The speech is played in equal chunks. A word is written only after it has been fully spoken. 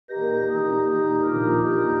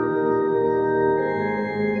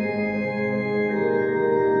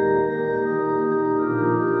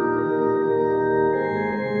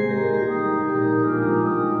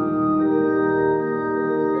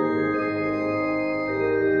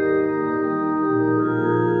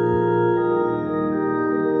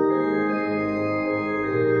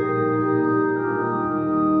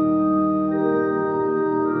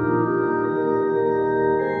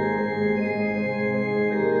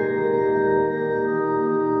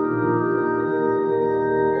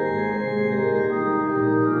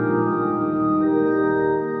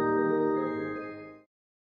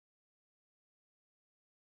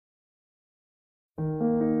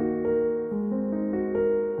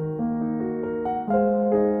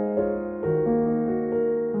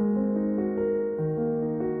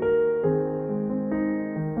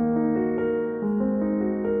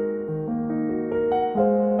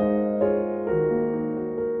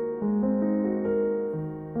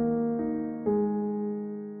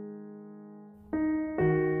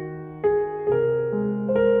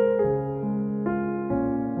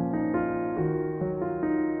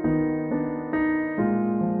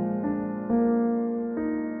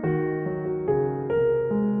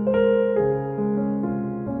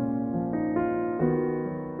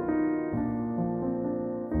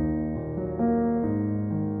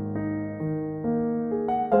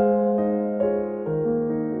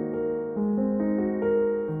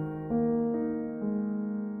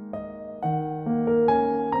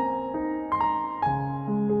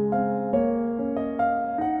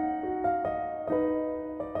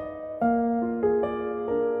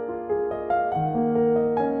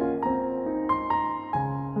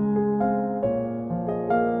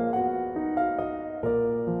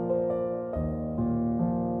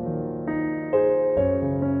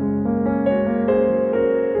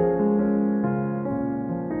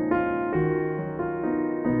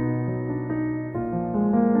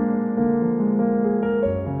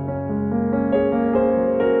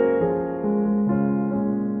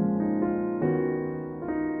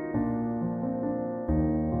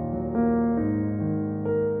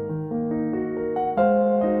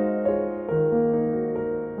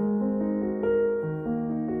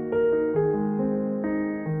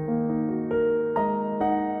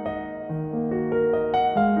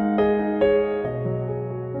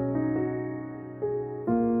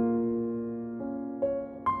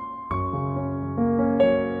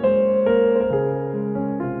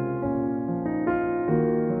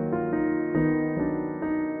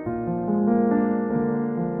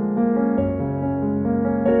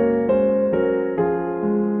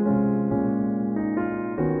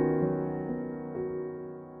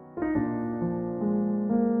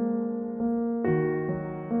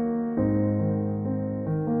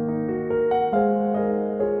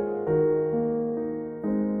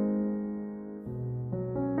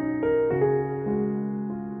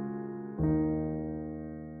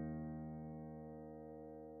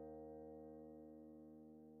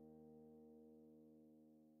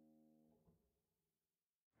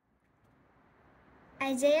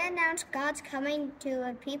Isaiah announced God's coming to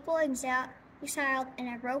a people exiled in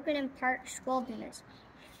a broken and parched wilderness.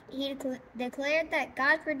 He declared that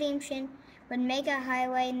God's redemption would make a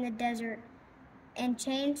highway in the desert and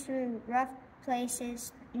change through rough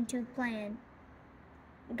places into plain.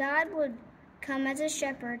 God would come as a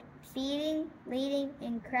shepherd, feeding, leading,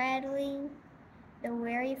 and cradling the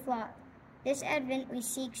weary flock. This Advent we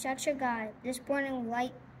seek such a God. This morning we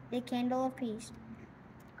light the candle of peace.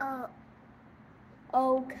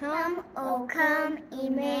 O come,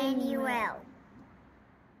 Emmanuel.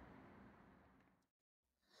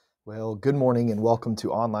 Well, good morning and welcome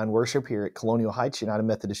to online worship here at Colonial Heights United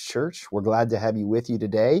Methodist Church. We're glad to have you with you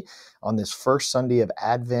today on this first Sunday of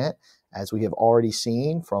Advent, as we have already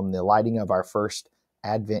seen from the lighting of our first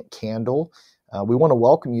Advent candle. We want to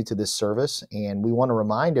welcome you to this service, and we want to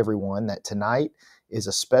remind everyone that tonight is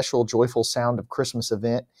a special Joyful Sound of Christmas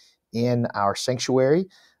event in our sanctuary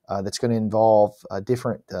that's going to involve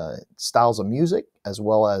different styles of music, as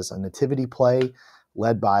well as a nativity play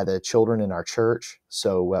led by the children in our church.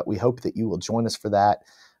 So we hope that you will join us for that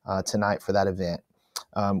tonight for that event.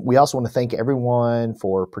 We also want to thank everyone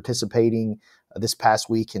for participating this past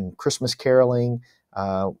week in Christmas caroling.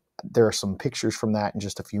 There are some pictures from that in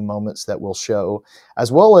just a few moments that we'll show,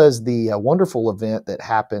 as well as the wonderful event that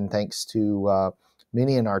happened thanks to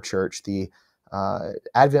many in our church, the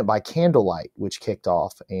Advent by Candlelight, which kicked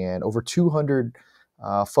off, and over 200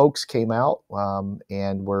 folks came out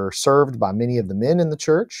and were served by many of the men in the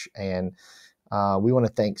church. And we want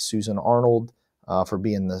to thank Susan Arnold for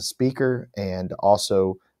being the speaker, and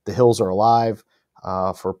also The Hills Are Alive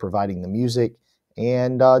for providing the music,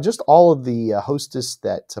 and just all of the hostess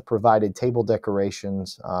that provided table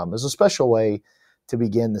decorations as a special way to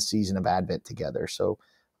begin the season of Advent together. So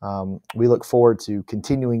we look forward to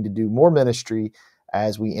continuing to do more ministry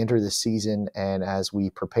as we enter this season and as we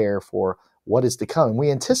prepare for what is to come. We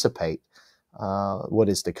anticipate what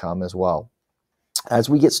is to come as well. As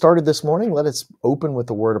we get started this morning, let us open with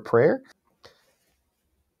a word of prayer.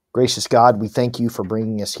 Gracious God, we thank you for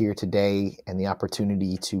bringing us here today and the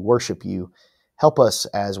opportunity to worship you. Help us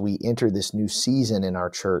as we enter this new season in our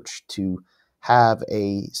church to have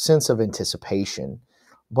a sense of anticipation,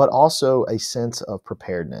 but also a sense of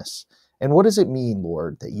preparedness. And what does it mean,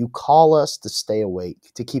 Lord, that you call us to stay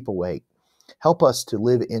awake, to keep awake? Help us to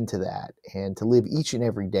live into that and to live each and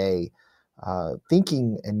every day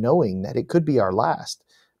thinking and knowing that it could be our last,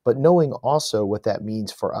 but knowing also what that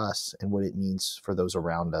means for us and what it means for those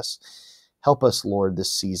around us. Help us, Lord,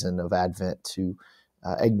 this season of Advent to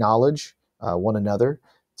acknowledge one another,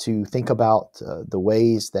 to think about the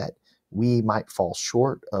ways that we might fall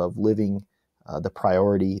short of living the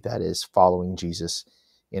priority that is following Jesus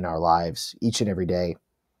in our lives each and every day.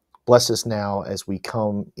 Bless us now as we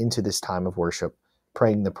come into this time of worship,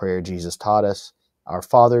 praying the prayer Jesus taught us. Our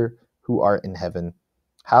Father, who art in heaven,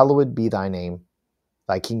 hallowed be thy name.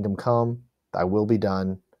 Thy kingdom come, thy will be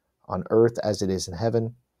done, on earth as it is in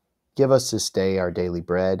heaven. Give us this day our daily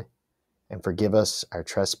bread, and forgive us our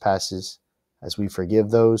trespasses, as we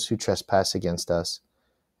forgive those who trespass against us.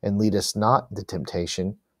 And lead us not into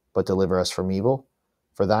temptation, but deliver us from evil.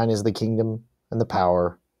 For thine is the kingdom, and the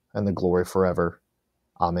power, and the glory forever.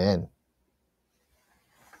 Amen.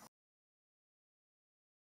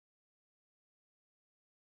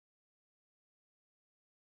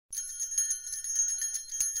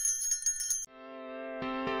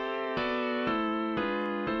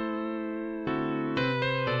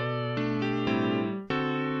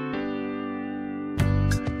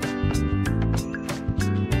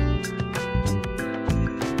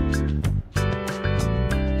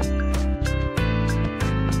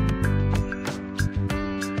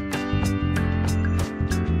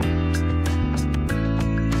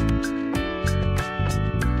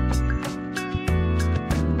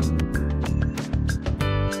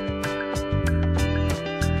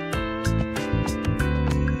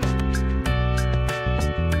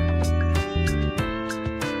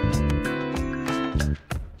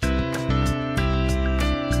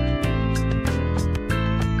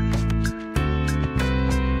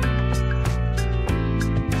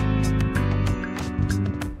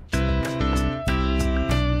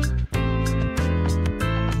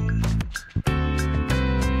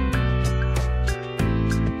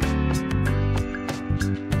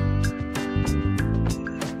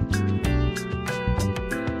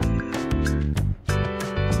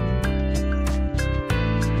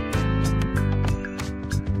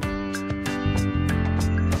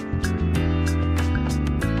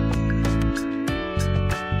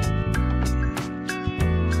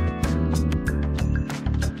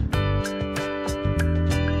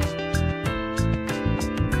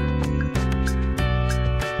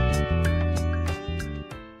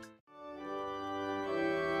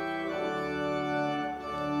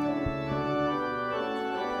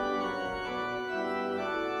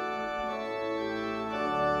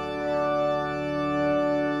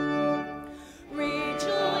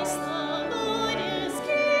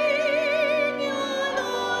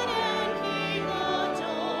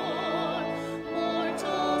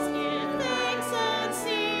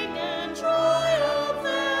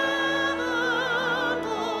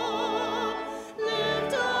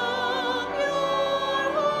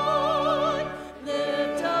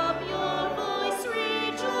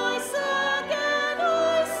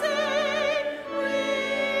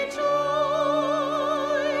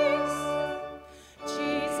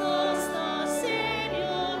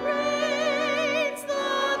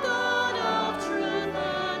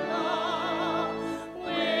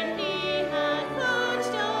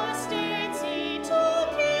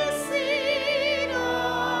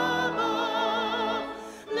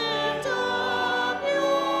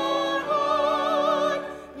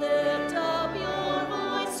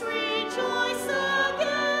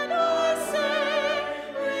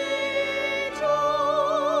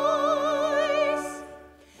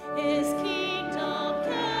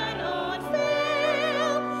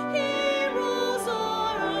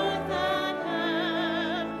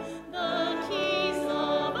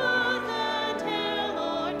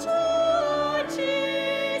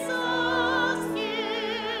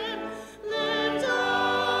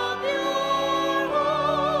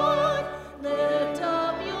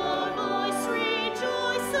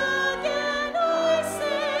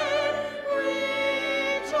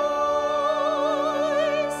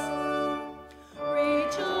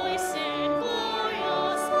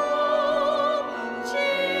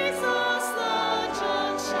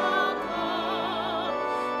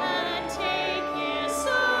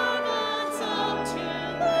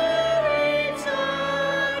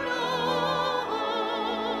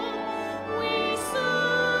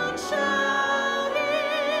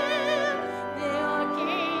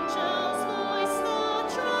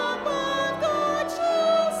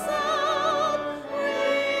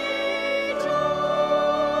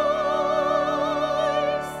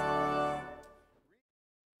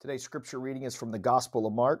 Today's scripture reading is from the Gospel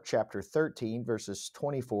of Mark, chapter 13, verses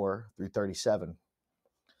 24 through 37.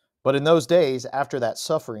 But in those days, after that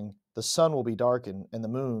suffering, the sun will be darkened, and the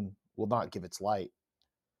moon will not give its light.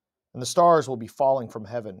 And the stars will be falling from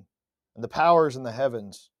heaven, and the powers in the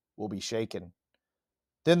heavens will be shaken.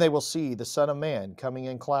 Then they will see the Son of Man coming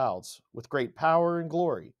in clouds with great power and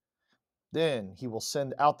glory. Then he will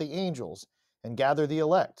send out the angels and gather the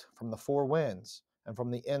elect from the four winds and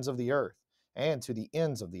from the ends of the earth and to the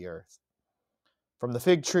ends of the earth. From the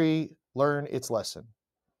fig tree, learn its lesson.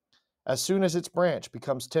 As soon as its branch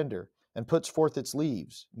becomes tender and puts forth its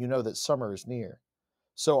leaves, you know that summer is near.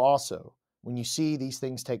 So also, when you see these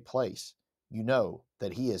things take place, you know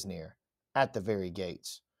that he is near, at the very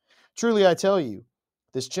gates. Truly I tell you,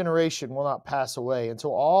 this generation will not pass away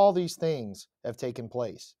until all these things have taken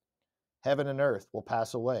place. Heaven and earth will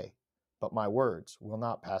pass away, but my words will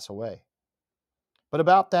not pass away. But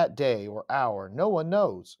about that day or hour no one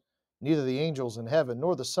knows, neither the angels in heaven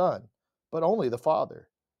nor the Son, but only the Father.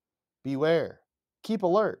 Beware, keep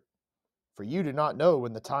alert, for you do not know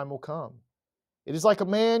when the time will come. It is like a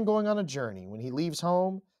man going on a journey when he leaves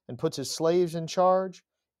home and puts his slaves in charge,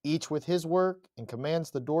 each with his work, and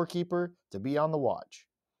commands the doorkeeper to be on the watch.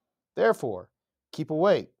 Therefore, keep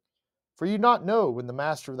awake, for you do not know when the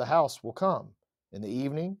master of the house will come, in the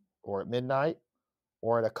evening, or at midnight,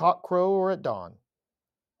 or at a cockcrow, or at dawn.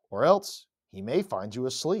 Or else he may find you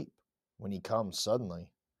asleep when he comes suddenly.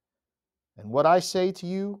 And what I say to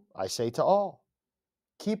you, I say to all.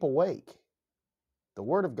 Keep awake. The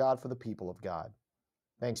word of God for the people of God.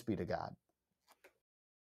 Thanks be to God.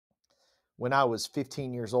 When I was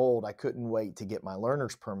 15 years old, I couldn't wait to get my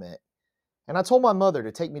learner's permit. And I told my mother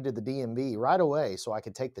to take me to the DMV right away so I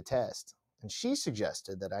could take the test. And she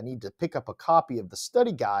suggested that I need to pick up a copy of the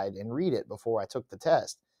study guide and read it before I took the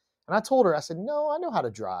test. And I told her, I said, no, I know how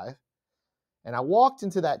to drive. And I walked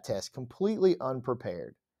into that test completely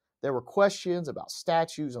unprepared. There were questions about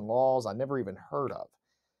statutes and laws I never even heard of.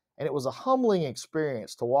 And it was a humbling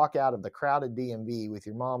experience to walk out of the crowded DMV with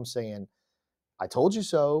your mom saying, I told you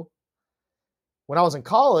so. When I was in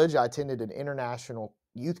college, I attended an international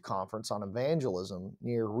youth conference on evangelism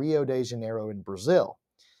near Rio de Janeiro in Brazil.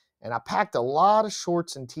 And I packed a lot of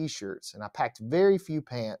shorts and t-shirts, and I packed very few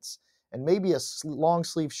pants and maybe a long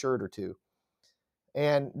sleeve shirt or two.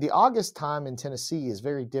 And the August time in Tennessee is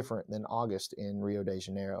very different than August in Rio de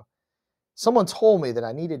Janeiro. Someone told me that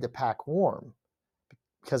I needed to pack warm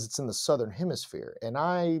because it's in the southern hemisphere, and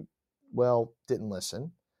I, didn't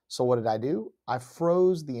listen. So what did I do? I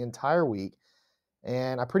froze the entire week,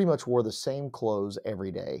 and I pretty much wore the same clothes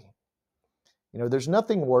every day. You know, there's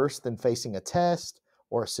nothing worse than facing a test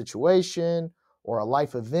or a situation or a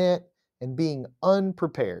life event and being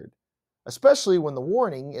unprepared, especially when the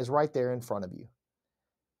warning is right there in front of you.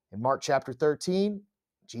 In Mark chapter 13,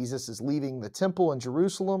 Jesus is leaving the temple in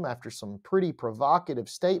Jerusalem after some pretty provocative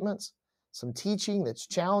statements, some teaching that's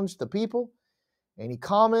challenged the people, and he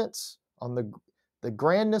comments on the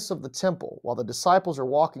grandness of the temple while the disciples are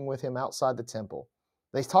walking with him outside the temple.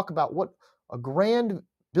 They talk about what a grand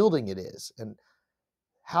building it is and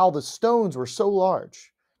how the stones were so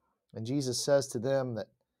large. And Jesus says to them that,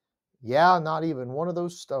 not even one of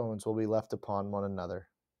those stones will be left upon one another.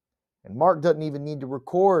 And Mark doesn't even need to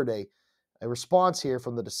record a response here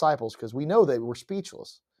from the disciples because we know they were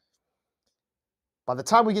speechless. By the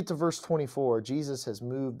time we get to verse 24, Jesus has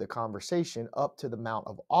moved the conversation up to the Mount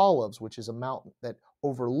of Olives, which is a mountain that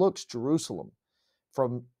overlooks Jerusalem.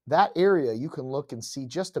 From that area, you can look and see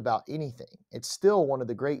just about anything. It's still one of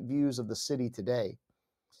the great views of the city today.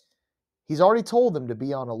 He's already told them to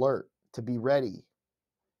be on alert, to be ready.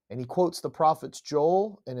 And he quotes the prophets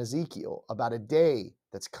Joel and Ezekiel about a day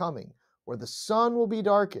that's coming where the sun will be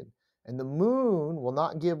darkened and the moon will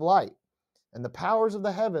not give light and the powers of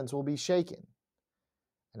the heavens will be shaken.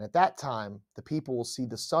 And at that time, the people will see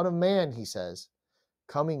the Son of Man, he says,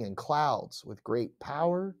 coming in clouds with great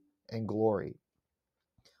power and glory.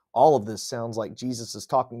 All of this sounds like Jesus is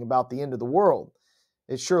talking about the end of the world.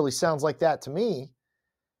 It surely sounds like that to me.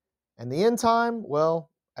 And the end time,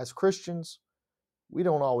 as Christians, we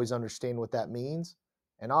don't always understand what that means.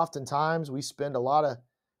 And oftentimes we spend a lot of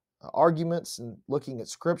arguments and looking at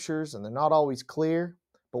scriptures, and they're not always clear.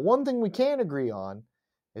 But one thing we can agree on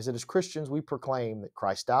is that as Christians, we proclaim that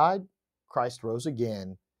Christ died, Christ rose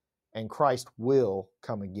again, and Christ will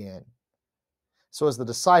come again. So as the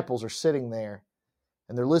disciples are sitting there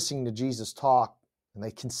and they're listening to Jesus talk, and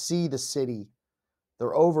they can see the city,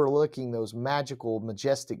 they're overlooking those magical,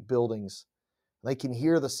 majestic buildings. They can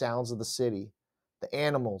hear the sounds of the city, the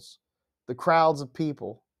animals, the crowds of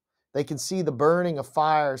people. They can see the burning of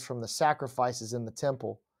fires from the sacrifices in the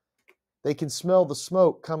temple. They can smell the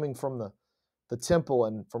smoke coming from the temple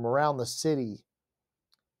and from around the city.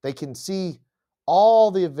 They can see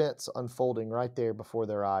all the events unfolding right there before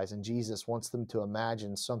their eyes, and Jesus wants them to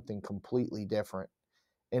imagine something completely different.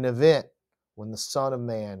 An event when the Son of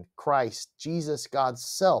Man, Christ, Jesus, God's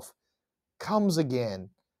self, comes again,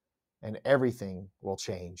 and everything will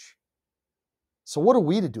change. So what are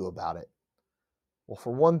we to do about it? Well,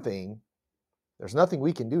 for one thing, there's nothing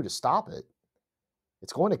we can do to stop it.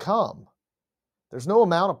 It's going to come. There's no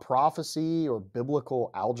amount of prophecy or biblical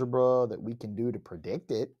algebra that we can do to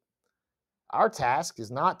predict it. Our task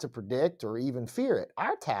is not to predict or even fear it.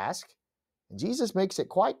 Our task, and Jesus makes it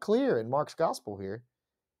quite clear in Mark's gospel here,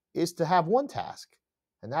 is to have one task,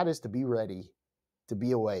 and that is to be ready, to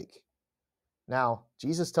be awake. Now,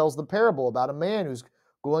 Jesus tells the parable about a man who's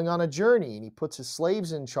going on a journey, and he puts his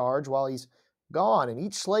slaves in charge while he's gone, and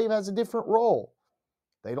each slave has a different role.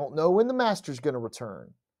 They don't know when the master's going to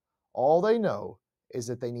return. All they know is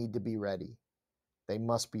that they need to be ready. They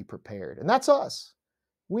must be prepared. And that's us.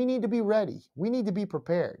 We need to be ready. We need to be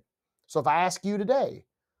prepared. So if I ask you today,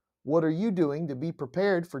 what are you doing to be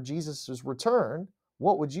prepared for Jesus' return?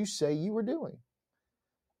 What would you say you were doing?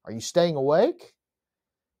 Are you staying awake?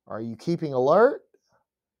 Are you keeping alert?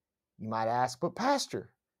 You might ask, but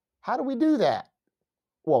Pastor, how do we do that?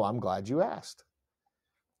 Well, I'm glad you asked.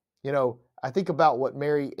 You know, I think about what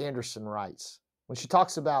Mary Anderson writes when she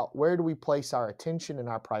talks about where do we place our attention and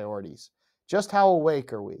our priorities? Just how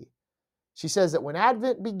awake are we? She says that when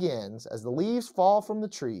Advent begins, as the leaves fall from the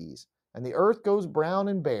trees and the earth goes brown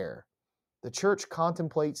and bare, the church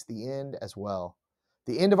contemplates the end as well.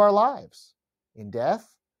 The end of our lives in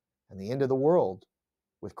death and the end of the world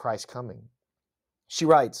with Christ coming. She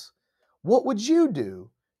writes, what would you do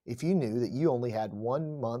if you knew that you only had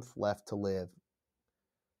 1 month left to live?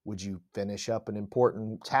 Would you finish up an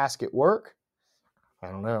important task at work? I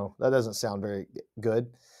don't know. That doesn't sound very good.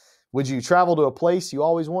 Would you travel to a place you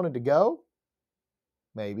always wanted to go?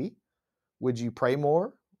 Maybe. Would you pray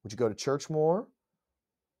more? Would you go to church more?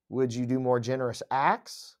 Would you do more generous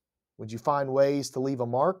acts? Would you find ways to leave a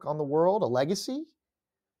mark on the world, a legacy?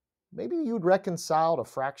 Maybe you'd reconcile a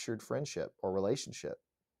fractured friendship or relationship.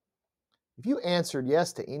 If you answered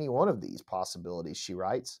yes to any one of these possibilities, she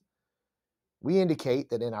writes, we indicate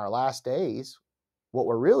that in our last days, what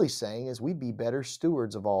we're really saying is we'd be better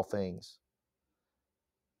stewards of all things,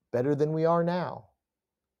 better than we are now.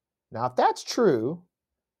 Now, if that's true,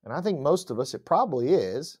 and I think most of us, it probably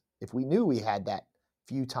is, if we knew we had that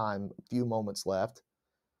few moments left,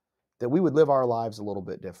 that we would live our lives a little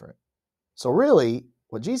bit different. So really,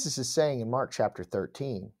 what Jesus is saying in Mark chapter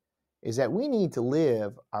 13 is that we need to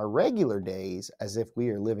live our regular days as if we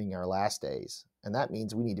are living our last days. And that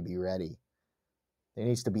means we need to be ready. There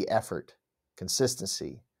needs to be effort,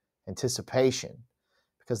 consistency, anticipation,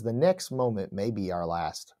 because the next moment may be our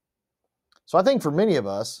last. So I think for many of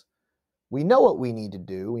us, we know what we need to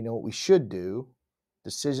do. We know what we should do,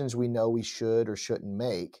 decisions we know we should or shouldn't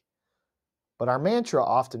make. But our mantra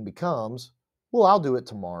often becomes, well, I'll do it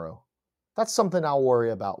tomorrow. That's something I'll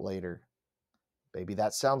worry about later. Maybe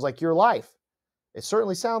that sounds like your life. It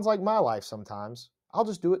certainly sounds like my life sometimes. I'll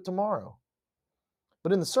just do it tomorrow.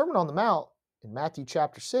 But in the Sermon on the Mount, in Matthew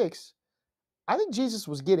chapter 6, I think Jesus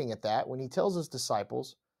was getting at that when he tells his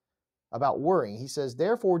disciples about worrying. He says,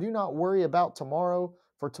 therefore, do not worry about tomorrow,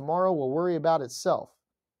 for tomorrow will worry about itself.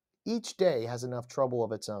 Each day has enough trouble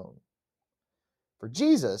of its own. For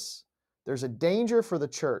Jesus, there's a danger for the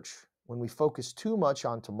church when we focus too much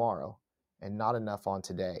on tomorrow and not enough on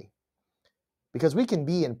today. Because we can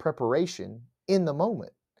be in preparation in the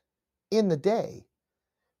moment, in the day.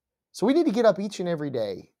 So we need to get up each and every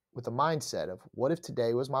day with the mindset of, what if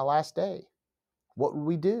today was my last day? What would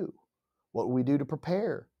we do? What would we do to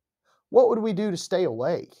prepare? What would we do to stay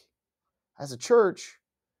awake? As a church,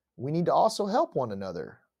 we need to also help one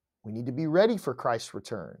another. We need to be ready for Christ's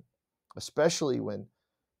return, especially when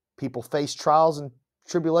people face trials and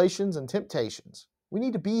tribulations and temptations. We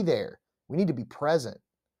need to be there. We need to be present.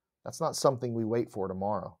 That's not something we wait for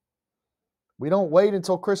tomorrow. We don't wait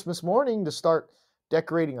until Christmas morning to start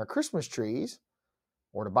decorating our Christmas trees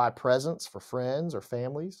or to buy presents for friends or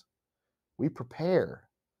families. We prepare.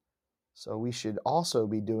 So we should also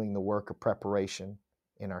be doing the work of preparation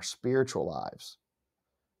in our spiritual lives.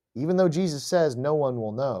 Even though Jesus says no one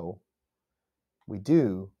will know, we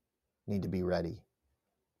do need to be ready.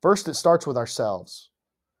 First, it starts with ourselves.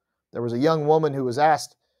 There was a young woman who was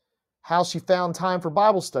asked how she found time for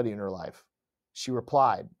Bible study in her life. She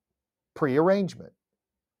replied, prearrangement.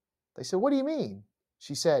 They said, what do you mean?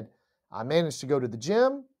 She said, I manage to go to the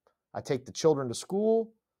gym, I take the children to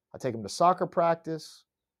school, I take them to soccer practice,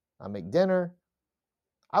 I make dinner.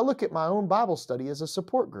 I look at my own Bible study as a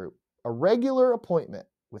support group, a regular appointment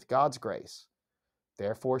with God's grace.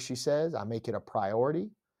 Therefore, she says, I make it a priority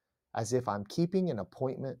as if I'm keeping an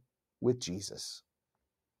appointment with Jesus.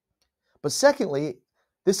 But secondly,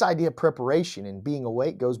 this idea of preparation and being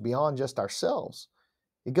awake goes beyond just ourselves.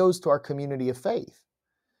 It goes to our community of faith.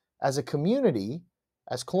 As a community,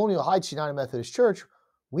 as Colonial Heights United Methodist Church,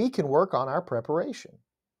 we can work on our preparation.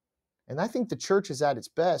 And I think the church is at its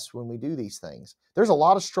best when we do these things. There's a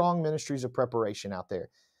lot of strong ministries of preparation out there.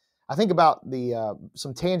 I think about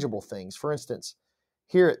some tangible things. For instance,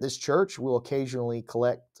 here at this church, we'll occasionally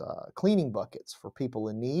collect cleaning buckets for people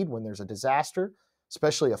in need when there's a disaster,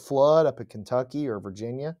 especially a flood up in Kentucky or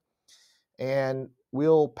Virginia. And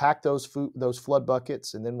we'll pack those flood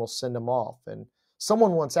buckets and then we'll send them off. And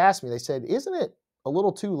someone once asked me, they said, isn't it a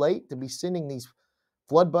little too late to be sending these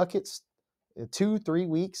flood buckets 2-3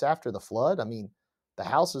 weeks after the flood? I mean, the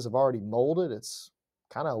houses have already molded. It's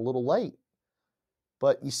kind of a little late.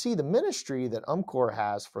 But you see, the ministry that UMCOR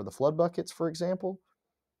has for the flood buckets, for example,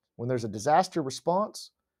 when there's a disaster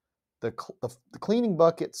response, the cleaning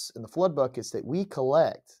buckets and the flood buckets that we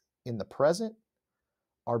collect in the present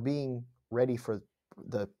are being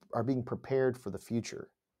prepared for the future.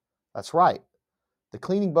 That's right. The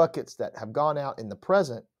cleaning buckets that have gone out in the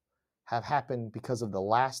present have happened because of the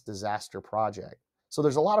last disaster project. So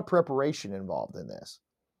there's a lot of preparation involved in this.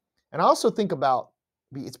 And I also think about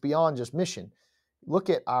it's beyond just mission. Look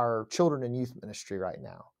at our children and youth ministry right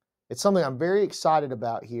now. It's something I'm very excited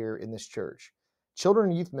about here in this church. Children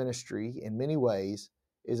and youth ministry, in many ways,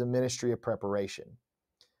 is a ministry of preparation.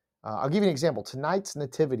 I'll give you an example. Tonight's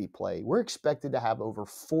nativity play, we're expected to have over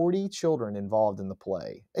 40 children involved in the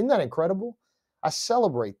play. Isn't that incredible? I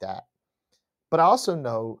celebrate that. But I also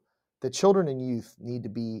know that children and youth need to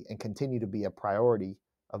be and continue to be a priority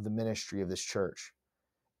of the ministry of this church.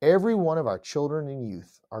 Every one of our children and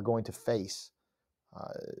youth are going to face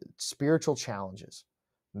spiritual challenges,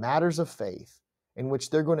 matters of faith, in which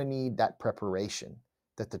they're going to need that preparation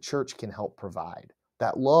that the church can help provide,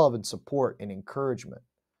 that love and support and encouragement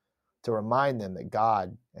to remind them that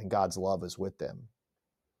God and God's love is with them.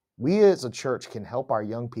 We as a church can help our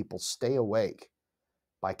young people stay awake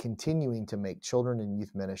by continuing to make children and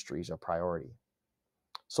youth ministries a priority.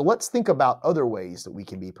 So let's think about other ways that we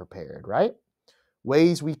can be prepared, right?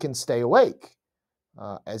 Ways we can stay awake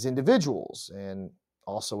as individuals and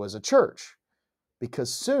also as a church,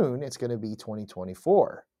 because soon it's going to be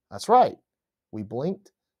 2024. That's right. We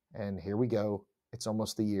blinked and here we go. It's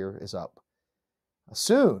almost the year is up.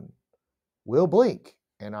 Soon we'll blink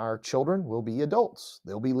and our children will be adults.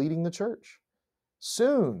 They'll be leading the church.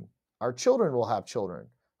 Soon our children will have children.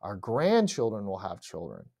 Our grandchildren will have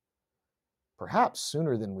children. Perhaps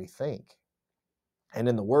sooner than we think. And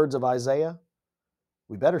in the words of Isaiah,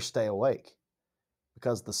 we better stay awake,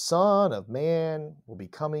 because the Son of Man will be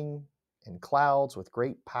coming in clouds with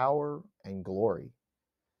great power and glory.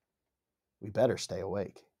 We better stay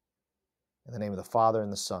awake. In the name of the Father,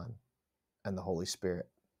 and the Son, and the Holy Spirit.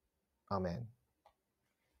 Amen.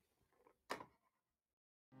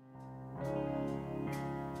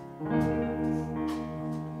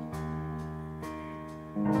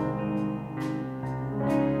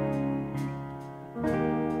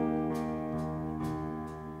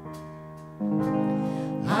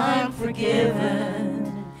 I'm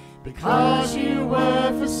forgiven because you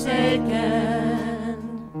were forsaken.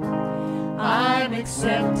 I'm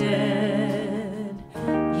accepted,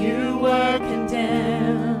 you were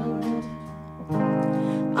condemned.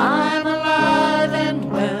 I'm alive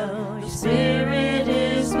and well, your spirit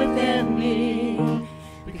is within me,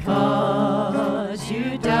 because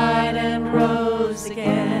you died and rose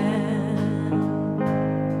again.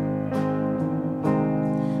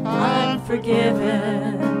 I'm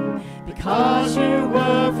forgiven because you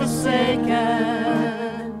were forsaken.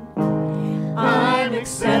 I'm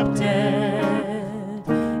accepted,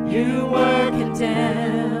 you were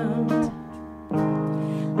condemned.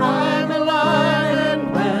 I'm alive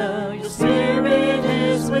and well, your spirit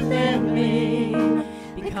is within me,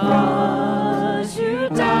 because you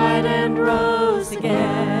died and rose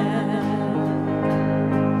again.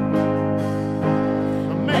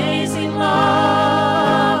 Amazing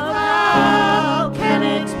love, how can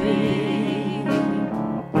it be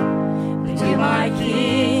that you, my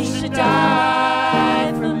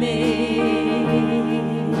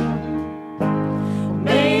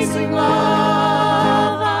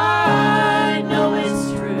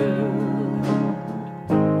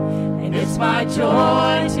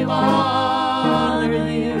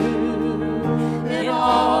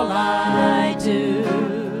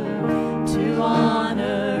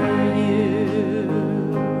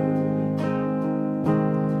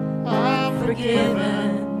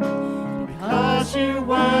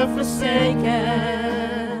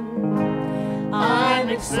forsaken, I'm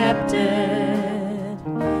accepted,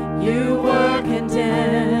 you were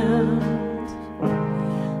condemned.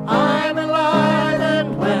 I'm alive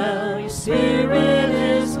and well, your spirit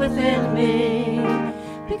is within me,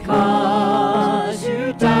 because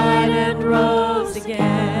you died and rose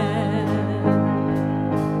again.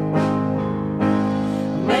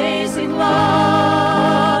 Amazing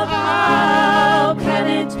love, how can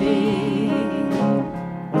it be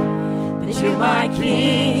that you, my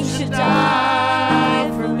King, should die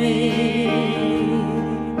for me?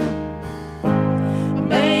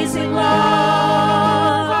 Amazing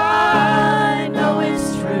love, I know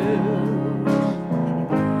it's true,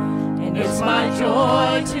 and it's my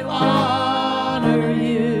joy to honor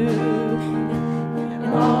you in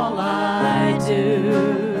all I do,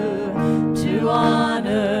 to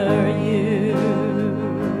honor you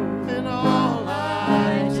in all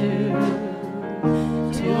I do,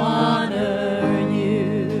 to honor you.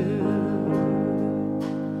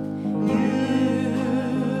 You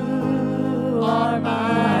are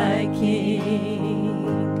my King.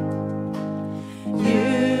 You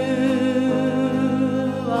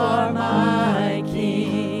are my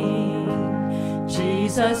King.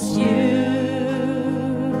 Jesus, you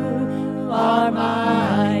are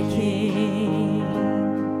my King.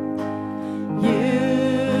 You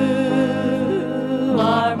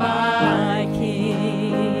are my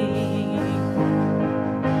King.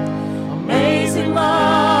 Amazing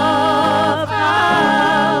love,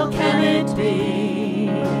 how can it be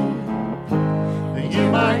that you,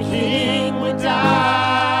 my King, would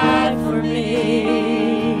die for me?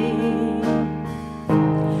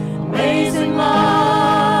 Amazing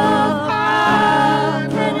love, how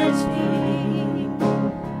can it be?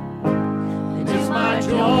 It is my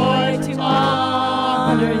joy to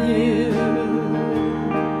honor you.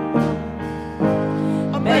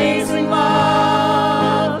 Amazing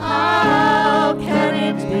love, how can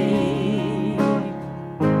it be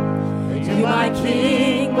that you, my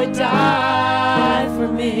King, would die for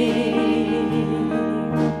me?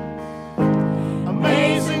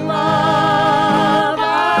 Amazing love,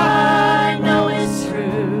 I know it's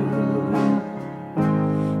true,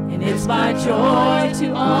 and it's my joy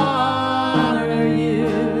to honor